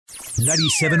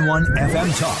97.1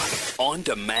 FM Talk. On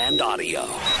demand audio.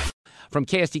 From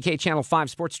KSDK Channel 5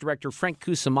 Sports Director Frank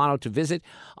Cusumano to visit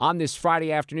on this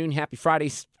Friday afternoon. Happy Friday,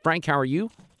 Frank. How are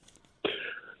you?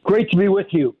 Great to be with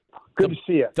you. Good to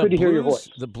see you. Good to hear your voice.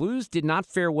 The Blues did not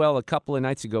fare well a couple of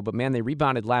nights ago, but, man, they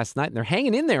rebounded last night, and they're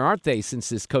hanging in there, aren't they, since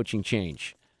this coaching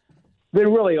change? They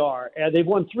really are. They've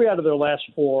won 3 out of their last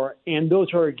 4, and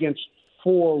those are against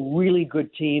 4 really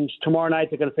good teams. Tomorrow night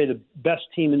they're going to play the best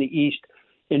team in the East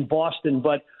in Boston.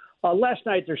 But last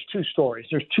night there's 2 stories.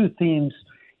 There's 2 themes.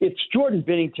 It's Jordan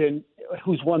Binnington,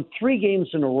 who's won 3 games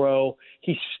in a row.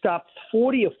 He stopped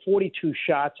 40 of 42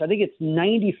 shots. I think it's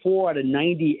 94 out of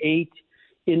 98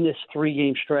 in this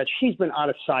 3-game stretch. He's been out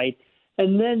of sight.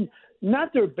 And then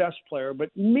not their best player, but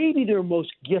maybe their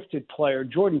most gifted player,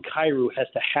 Jordan Kyrou, has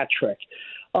the hat trick.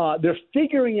 They're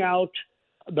figuring out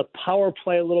the power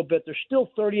play a little bit. They're still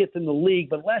 30th in the league,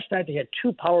 but last night they had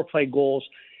 2 power play goals.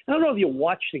 I don't know if you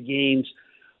watch the games,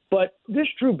 but this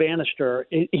Drew Bannister,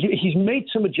 he's made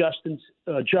some adjustments.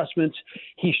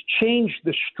 He's changed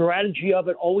the strategy of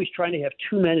it, always trying to have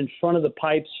 2 men in front of the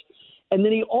pipes. And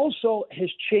then he also has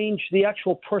changed the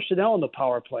actual personnel in the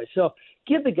power play. So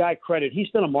give the guy credit. He's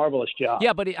done a marvelous job.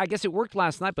 Yeah, but I guess it worked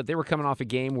last night, but they were coming off a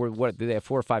game where they have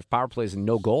 4 or 5 power plays and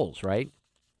no goals, right?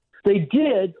 They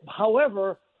did.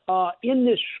 However, in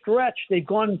this stretch, they've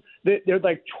gone – they're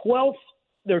like 12th.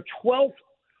 They're 12th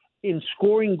in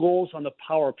scoring goals on the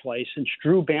power play since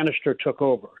Drew Bannister took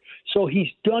over. So he's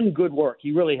done good work.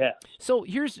 He really has. So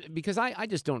because I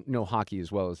just don't know hockey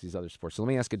as well as these other sports. So let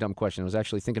me ask a dumb question. I was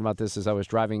actually thinking about this as I was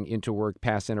driving into work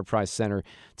past Enterprise Center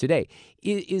today.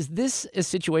 Is this a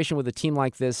situation with a team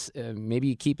like this, maybe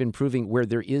you keep improving, where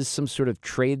there is some sort of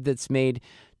trade that's made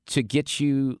to get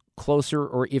you closer,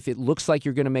 or if it looks like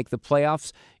you're going to make the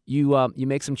playoffs, you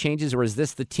make some changes, or is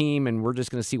this the team and we're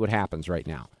just going to see what happens right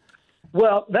now?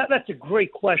 Well, that's a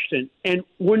great question, and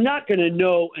we're not going to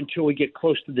know until we get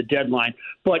close to the deadline.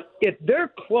 But if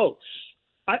they're close,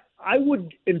 I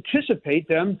would anticipate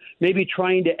them maybe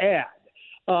trying to add.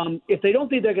 If they don't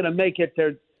think they're going to make it,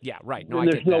 there's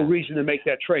no reason to make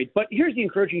that trade. But here's the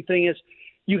encouraging thing is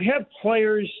you have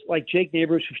players like Jake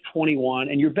Neighbors, who's 21,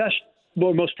 and your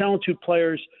most talented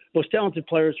players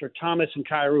are Thomas and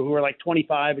Kyrou, who are like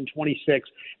 25 and 26.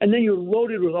 And then you're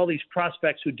loaded with all these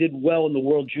prospects who did well in the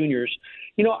World Juniors.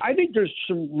 I think there's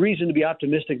some reason to be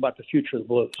optimistic about the future of the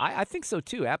Blues. I think so,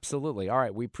 too. Absolutely. All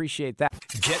right. We appreciate that.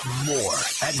 Get more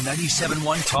at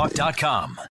 971talk.com.